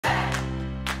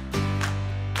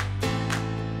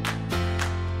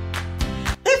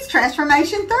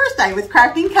Transformation Thursday with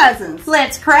Crafting Cousins.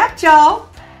 Let's craft, y'all!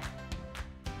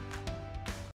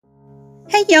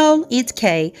 Hey y'all, it's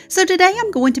Kay. So today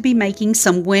I'm going to be making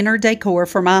some winter decor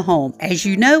for my home. As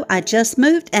you know, I just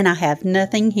moved and I have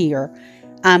nothing here.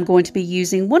 I'm going to be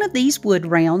using one of these wood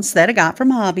rounds that I got from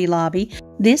Hobby Lobby.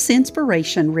 This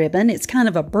inspiration ribbon, it's kind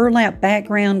of a burlap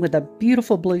background with a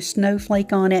beautiful blue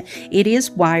snowflake on it. It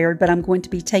is wired, but I'm going to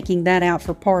be taking that out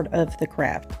for part of the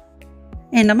craft.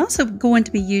 And I'm also going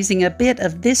to be using a bit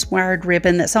of this wired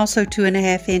ribbon that's also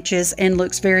 2.5 inches and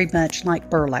looks very much like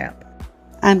burlap.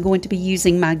 I'm going to be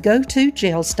using my go-to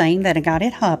gel stain that I got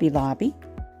at Hobby Lobby,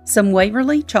 some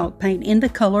Waverly chalk paint in the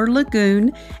color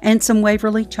Lagoon, and some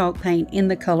Waverly chalk paint in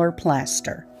the color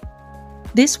Plaster.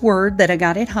 This word that I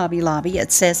got at Hobby Lobby,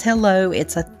 it says hello.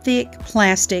 It's a thick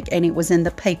plastic and it was in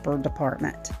the paper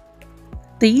department.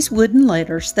 These wooden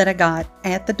letters that I got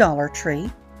at the Dollar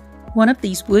Tree. One of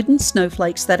these wooden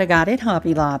snowflakes that I got at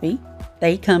Hobby Lobby.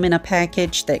 They come in a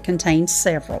package that contains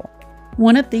several.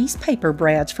 One of these paper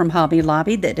brads from Hobby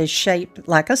Lobby that is shaped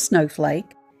like a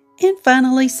snowflake. And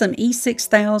finally some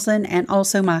E6000 and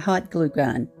also my hot glue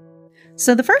gun.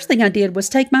 So the first thing I did was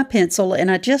take my pencil and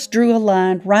I just drew a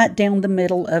line right down the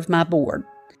middle of my board.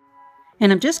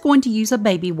 And I'm just going to use a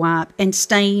baby wipe and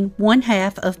stain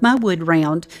 1/2 of my wood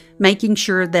round, making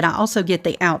sure that I also get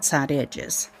the outside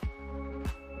edges.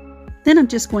 Then I'm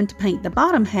just going to paint the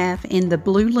bottom half in the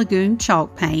Blue Lagoon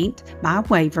chalk paint by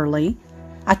Waverly.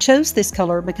 I chose this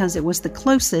color because it was the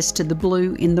closest to the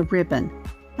blue in the ribbon.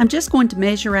 I'm just going to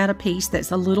measure out a piece that's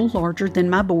a little larger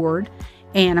than my board,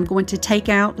 and I'm going to take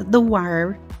out the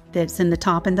wire that's in the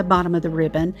top and the bottom of the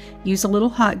ribbon, use a little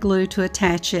hot glue to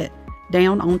attach it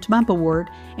down onto my board,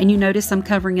 and you notice I'm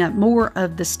covering up more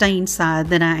of the stained side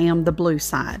than I am the blue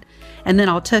side. And then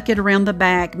I'll tuck it around the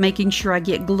back, making sure I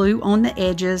get glue on the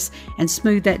edges and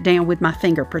smooth that down with my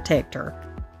finger protector.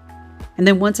 And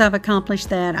then once I've accomplished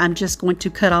that, I'm just going to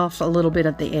cut off a little bit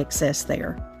of the excess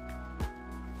there.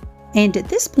 And at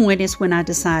this point is when I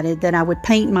decided that I would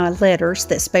paint my letters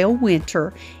that spell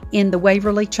winter in the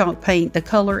Waverly chalk paint. The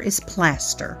color is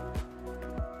Plaster.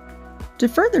 To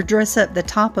further dress up the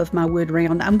top of my wood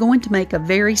round, I'm going to make a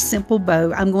very simple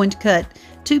bow. I'm going to cut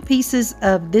 2 pieces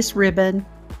of this ribbon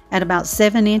at about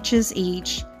 7 inches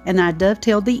each, and then I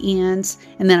dovetailed the ends,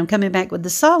 and then I'm coming back with the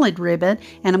solid ribbon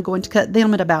and I'm going to cut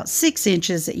them at about 6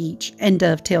 inches each and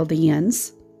dovetail the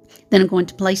ends. Then I'm going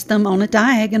to place them on a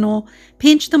diagonal,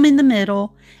 pinch them in the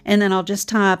middle, and then I'll just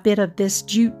tie a bit of this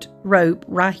jute rope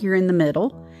right here in the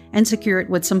middle and secure it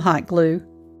with some hot glue.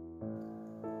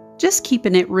 Just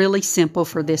keeping it really simple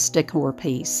for this decor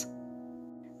piece.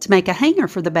 To make a hanger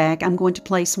for the back, I'm going to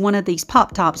place one of these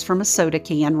pop tops from a soda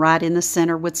can right in the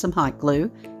center with some hot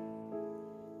glue.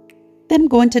 Then I'm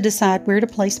going to decide where to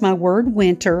place my word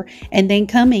winter and then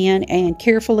come in and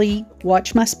carefully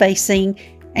watch my spacing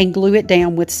and glue it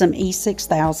down with some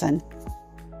E6000.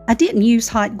 I didn't use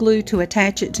hot glue to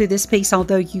attach it to this piece,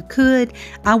 although you could.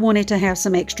 I wanted to have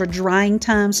some extra drying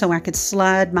time so I could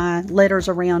slide my letters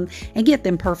around and get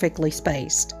them perfectly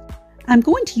spaced. I'm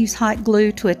going to use hot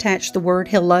glue to attach the word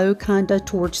hello kinda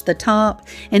towards the top,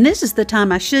 and this is the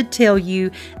time I should tell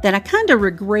you that I kinda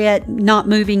regret not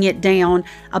moving it down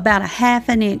about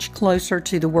 1/2 inch closer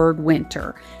to the word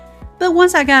winter. But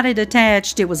once I got it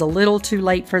attached, it was a little too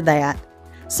late for that.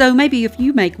 So maybe if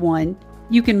you make one,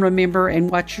 you can remember and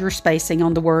watch your spacing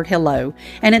on the word hello.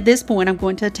 And at this point, I'm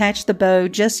going to attach the bow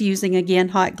just using again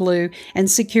hot glue and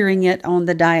securing it on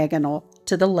the diagonal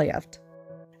to the left.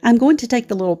 I'm going to take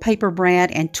the little paper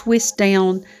brad and twist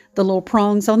down the little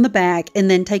prongs on the back and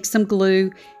then take some glue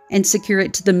and secure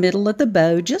it to the middle of the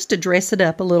bow just to dress it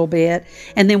up a little bit.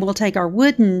 And then we'll take our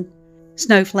wooden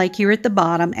snowflake here at the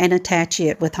bottom and attach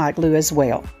it with hot glue as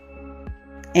well.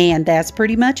 And that's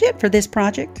pretty much it for this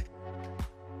project.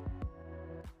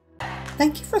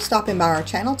 Thank you for stopping by our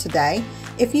channel today.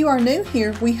 If you are new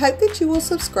here, we hope that you will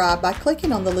subscribe by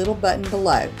clicking on the little button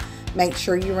below. Make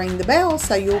sure you ring the bell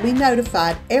so you'll be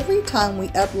notified every time we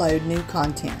upload new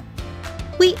content.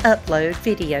 We upload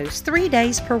videos 3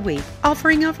 days per week,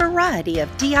 offering a variety of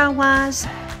DIYs,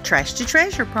 trash to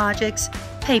treasure projects,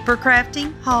 paper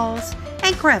crafting, hauls,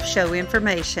 and craft show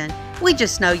information. We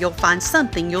just know you'll find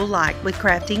something you'll like with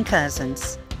Crafting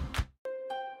Cousins.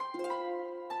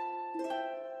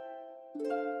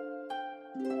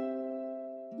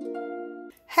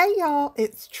 Hey y'all,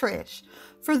 it's Trish.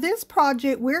 For this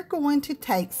project, we're going to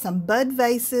take some bud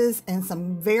vases and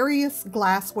some various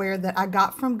glassware that I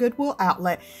got from Goodwill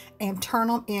Outlet and turn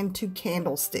them into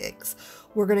candlesticks.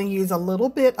 We're going to use a little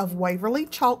bit of Waverly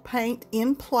chalk paint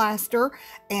in plaster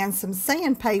and some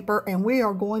sandpaper, and we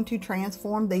are going to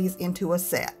transform these into a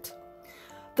set.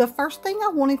 The first thing I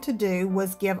wanted to do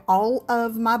was give all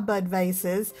of my bud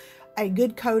vases a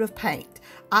good coat of paint.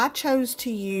 I chose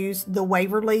to use the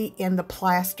Waverly in the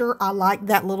plaster. I like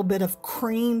that little bit of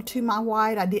cream to my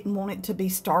white. I didn't want it to be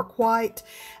stark white.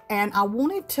 And I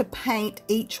wanted to paint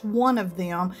each one of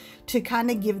them to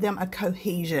kind of give them a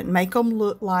cohesion, make them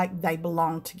look like they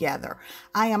belong together.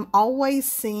 I am always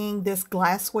seeing this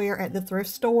glassware at the thrift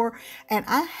store, and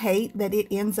I hate that it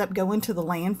ends up going to the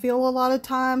landfill a lot of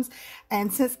times.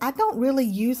 And since I don't really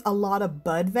use a lot of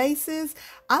bud vases,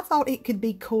 I thought it could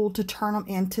be cool to turn them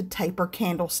into taper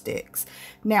candlesticks.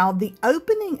 Now, the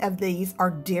opening of these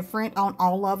are different on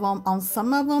all of them. On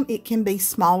some of them, it can be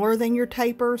smaller than your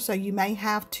taper, so you may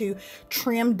have to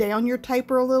trim down your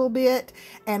taper a little bit.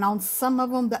 And on some of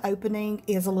them, the opening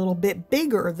is a little bit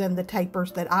bigger than the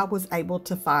tapers that I was able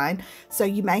to find. So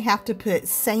you may have to put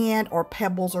sand or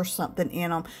pebbles or something in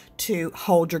them to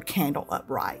hold your candle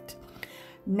upright.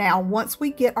 Now, once we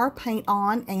get our paint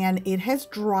on and it has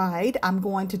dried, I'm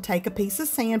going to take a piece of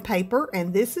sandpaper,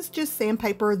 and this is just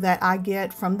sandpaper that I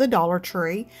get from the Dollar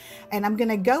Tree, and I'm going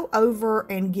to go over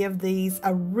and give these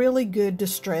a really good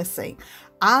distressing.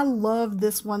 I love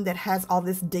this one that has all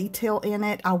this detail in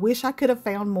it. I wish I could have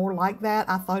found more like that.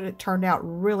 I thought it turned out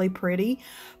really pretty.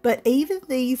 But even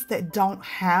these that don't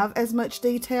have as much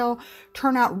detail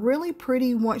turn out really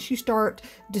pretty once you start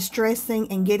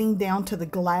distressing and getting down to the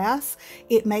glass.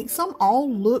 It makes them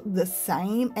all look the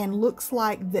same and looks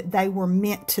like that they were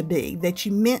meant to be, that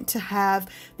you meant to have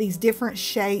these different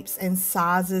shapes and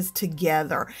sizes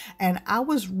together. And I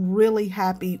was really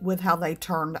happy with how they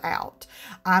turned out.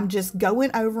 I'm just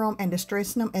going over them and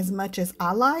distressing them as much as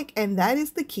I like, and that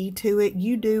is the key to it.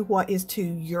 You do what is to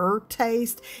your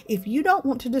taste. If you don't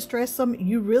want to distress them,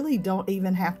 you really don't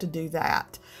even have to do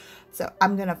that. So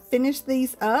I'm going to finish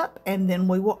these up, and then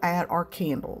we will add our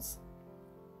candles.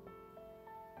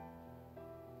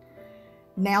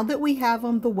 Now that we have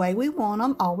them the way we want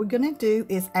them, all we're going to do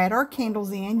is add our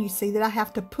candles in. You see that I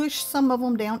have to push some of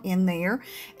them down in there.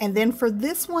 And then for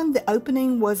this one, the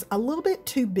opening was a little bit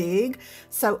too big.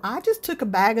 So I just took a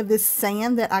bag of this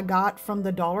sand that I got from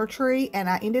the Dollar Tree, and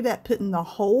I ended up putting the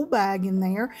whole bag in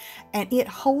there. And it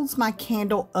holds my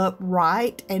candle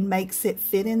upright and makes it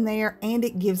fit in there, and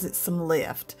it gives it some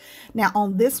lift. Now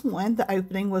on this one, the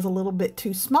opening was a little bit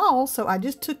too small, so I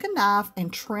just took a knife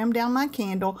and trimmed down my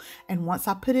candle, and once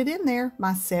I put it in there,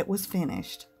 my set was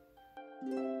finished.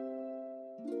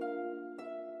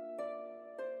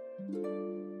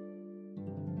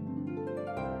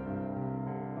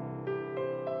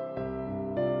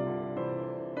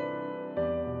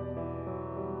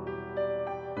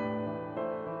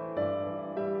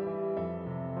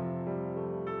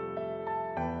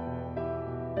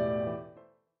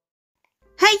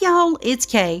 Hey y'all, it's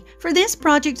Kay. For this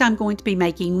project, I'm going to be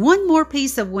making one more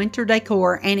piece of winter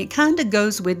decor, and it kind of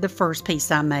goes with the first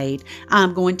piece I made.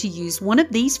 I'm going to use one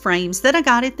of these frames that I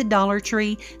got at the Dollar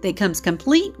Tree that comes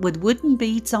complete with wooden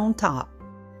beads on top.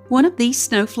 One of these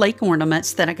snowflake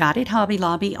ornaments that I got at Hobby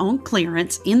Lobby on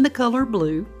clearance in the color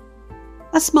blue.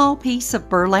 A small piece of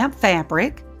burlap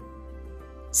fabric.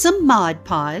 Some Mod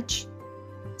Podge.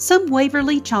 Some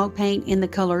Waverly chalk paint in the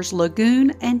colors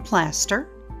Lagoon and Plaster.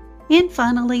 And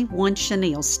finally, one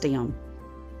chenille stem.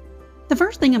 The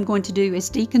first thing I'm going to do is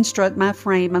deconstruct my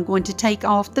frame. I'm going to take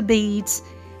off the beads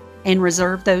and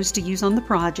reserve those to use on the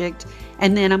project.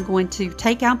 And then I'm going to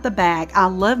take out the back. I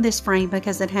love this frame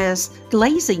because it has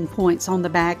glazing points on the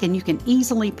back, and you can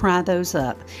easily pry those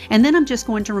up. And then I'm just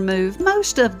going to remove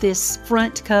most of this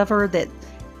front cover that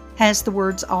has the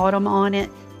words autumn on it.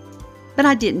 But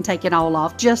I didn't take it all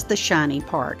off, just the shiny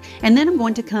part. And then I'm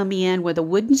going to come in with a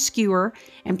wooden skewer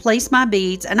and place my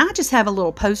beads, and I just have a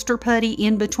little poster putty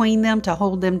in between them to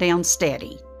hold them down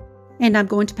steady. And I'm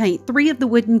going to paint 3 of the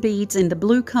wooden beads in the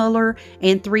blue color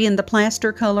and 3 in the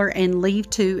plaster color, and leave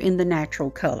 2 in the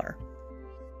natural color.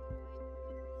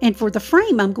 And for the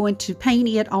frame, I'm going to paint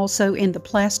it also in the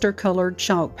plaster colored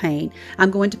chalk paint. I'm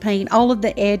going to paint all of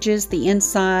the edges, the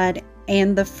inside,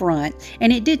 and the front,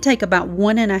 and it did take about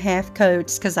 1.5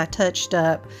 coats because I touched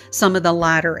up some of the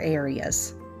lighter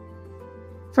areas.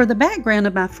 For the background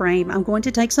of my frame, I'm going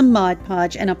to take some Mod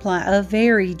Podge and apply a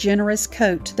very generous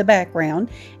coat to the background,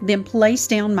 then place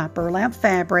down my burlap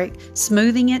fabric,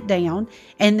 smoothing it down,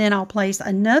 and then I'll place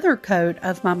another coat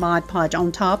of my Mod Podge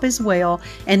on top as well,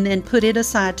 and then put it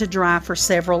aside to dry for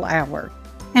several hours.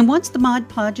 And once the Mod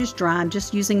Podge is dry, I'm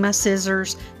just using my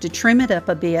scissors to trim it up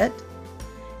a bit.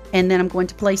 And then I'm going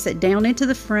to place it down into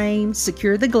the frame,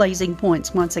 secure the glazing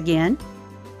points once again.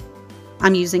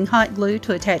 I'm using hot glue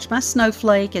to attach my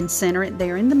snowflake and center it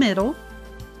there in the middle.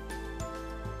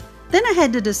 Then I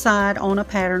had to decide on a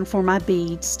pattern for my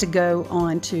beads to go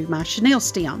onto my chenille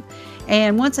stem.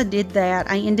 And once I did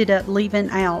that, I ended up leaving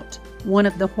out one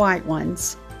of the white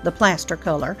ones, the plaster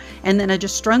color. And then I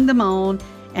just strung them on,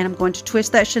 and I'm going to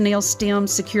twist that chenille stem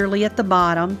securely at the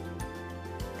bottom.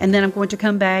 And then I'm going to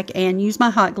come back and use my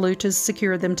hot glue to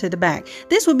secure them to the back.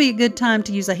 This would be a good time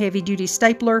to use a heavy duty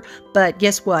stapler, but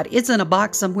guess what? It's in a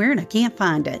box somewhere and I can't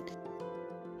find it.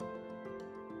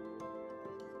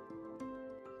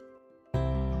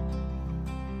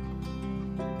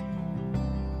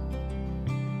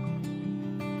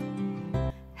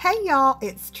 Hey y'all,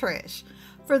 it's Trish.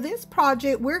 For this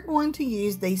project, we're going to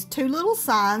use these two little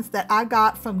signs that I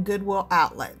got from Goodwill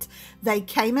Outlet. They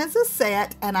came as a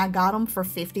set and I got them for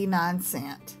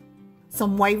 59¢.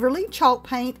 Some Waverly chalk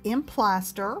paint in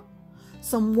plaster,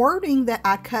 some wording that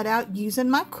I cut out using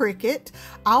my Cricut.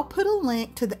 I'll put a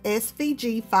link to the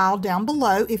SVG file down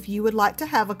below if you would like to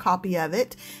have a copy of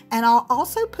it. And I'll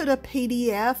also put a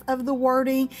PDF of the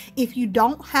wording. If you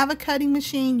don't have a cutting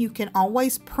machine, you can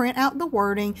always print out the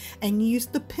wording and use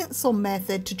the pencil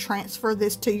method to transfer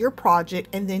this to your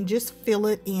project and then just fill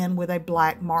it in with a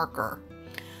black marker.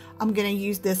 I'm going to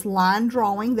use this line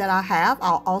drawing that I have.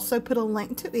 I'll also put a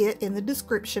link to it in the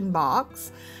description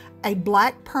box. A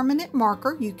black permanent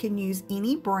marker, you can use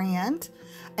any brand,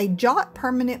 a Jot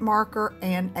permanent marker,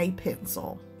 and a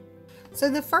pencil.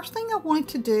 So the first thing I wanted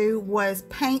to do was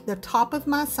paint the top of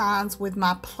my signs with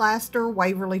my plaster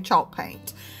Waverly chalk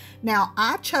paint. Now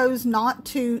I chose not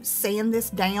to sand this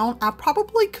down. I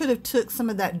probably could have took some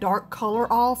of that dark color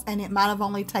off and it might have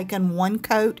only taken one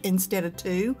coat instead of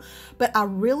two, but I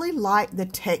really liked the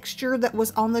texture that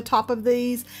was on the top of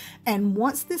these, and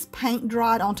once this paint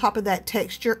dried on top of that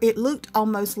texture, it looked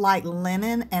almost like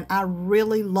linen and I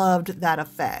really loved that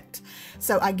effect.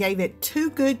 So I gave it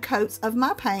 2 good coats of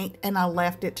my paint and I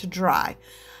left it to dry.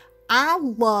 I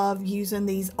love using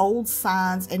these old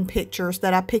signs and pictures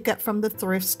that I pick up from the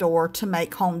thrift store to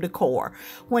make home decor.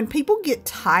 When people get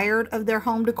tired of their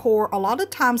home decor, a lot of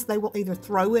times they will either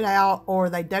throw it out or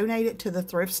they donate it to the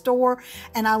thrift store.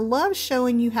 And I love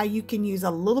showing you how you can use a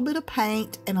little bit of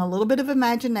paint and a little bit of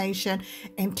imagination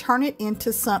and turn it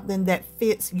into something that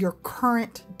fits your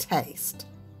current taste.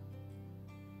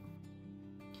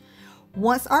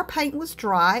 Once our paint was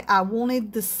dry, I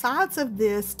wanted the sides of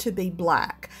this to be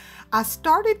black. I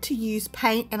started to use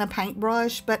paint and a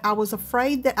paintbrush, but I was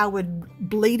afraid that I would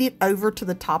bleed it over to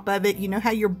the top of it. You know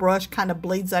how your brush kind of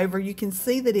bleeds over? You can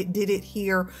see that it did it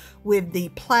here with the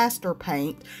plaster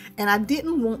paint, and I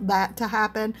didn't want that to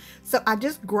happen. So I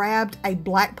just grabbed a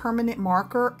black permanent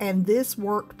marker, and this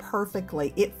worked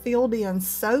perfectly. It filled in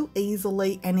so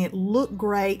easily and it looked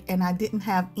great, and I didn't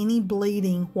have any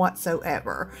bleeding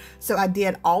whatsoever. So I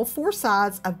did all 4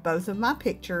 sides of both of my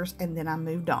pictures and then I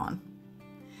moved on.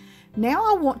 Now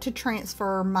I want to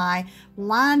transfer my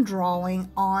line drawing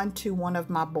onto one of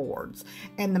my boards,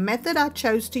 and the method I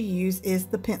chose to use is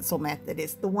the pencil method.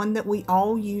 It's the one that we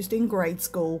all used in grade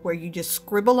school, where you just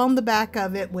scribble on the back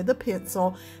of it with a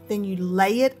pencil, then you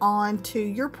lay it onto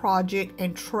your project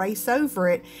and trace over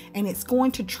it, and it's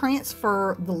going to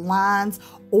transfer the lines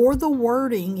or the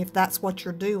wording, if that's what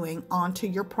you're doing, onto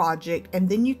your project, and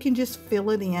then you can just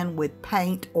fill it in with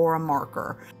paint or a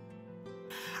marker.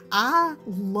 I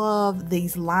love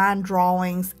these line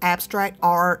drawings, abstract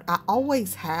art. I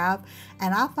always have,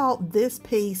 and I thought this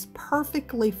piece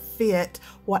perfectly fit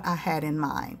what I had in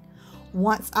mind.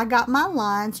 Once I got my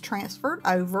lines transferred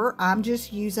over, I'm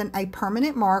just using a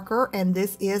permanent marker, and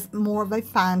this is more of a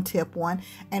fine tip one,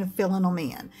 and filling them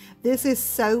in. This is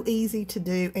so easy to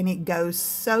do and it goes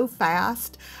so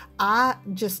fast. I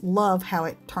just love how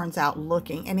it turns out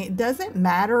looking, and it doesn't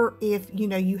matter if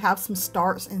you have some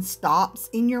starts and stops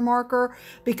in your marker,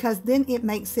 because then it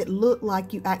makes it look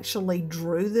like you actually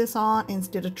drew this on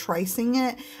instead of tracing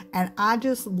it, and I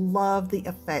just love the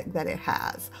effect that it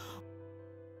has.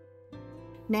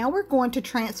 Now we're going to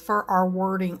transfer our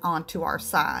wording onto our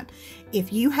sign.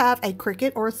 If you have a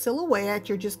Cricut or a Silhouette,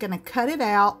 you're just going to cut it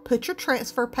out, put your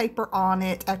transfer paper on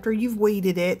it after you've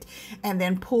weeded it, and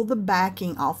then pull the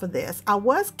backing off of this. I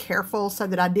was careful so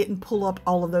that I didn't pull up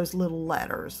all of those little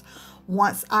letters.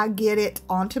 Once I get it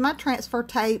onto my transfer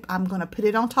tape, I'm going to put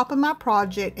it on top of my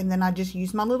project, and then I just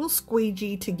use my little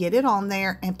squeegee to get it on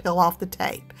there and peel off the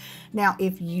tape. Now,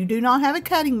 if you do not have a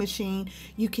cutting machine,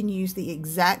 you can use the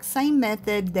exact same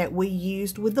method that we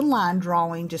used with the line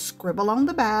drawing. Just scribble on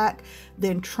the back,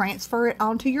 then transfer it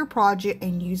onto your project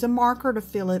and use a marker to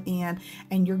fill it in,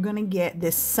 and you're going to get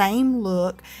this same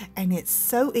look, and it's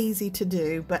so easy to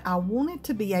do. But I wanted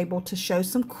to be able to show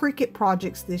some Cricut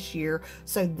projects this year,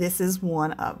 so this is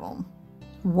one of them.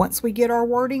 Once we get our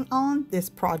wording on, this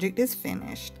project is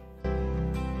finished.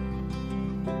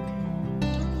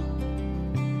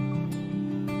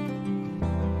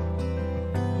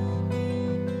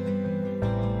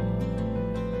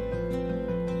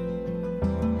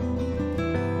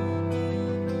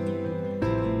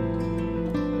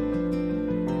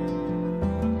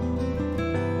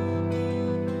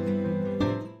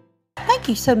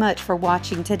 you so much for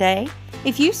watching today.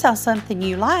 If you saw something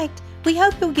you liked, we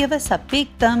hope you'll give us a big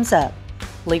thumbs up.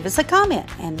 Leave us a comment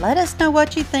and let us know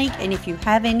what you think and if you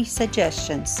have any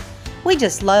suggestions. We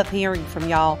just love hearing from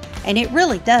y'all, and it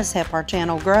really does help our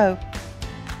channel grow.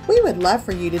 We would love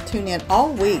for you to tune in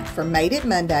all week for Made It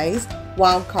Mondays,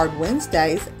 Wildcard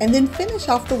Wednesdays, and then finish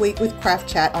off the week with Craft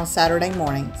Chat on Saturday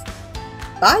mornings.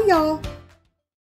 Bye, y'all!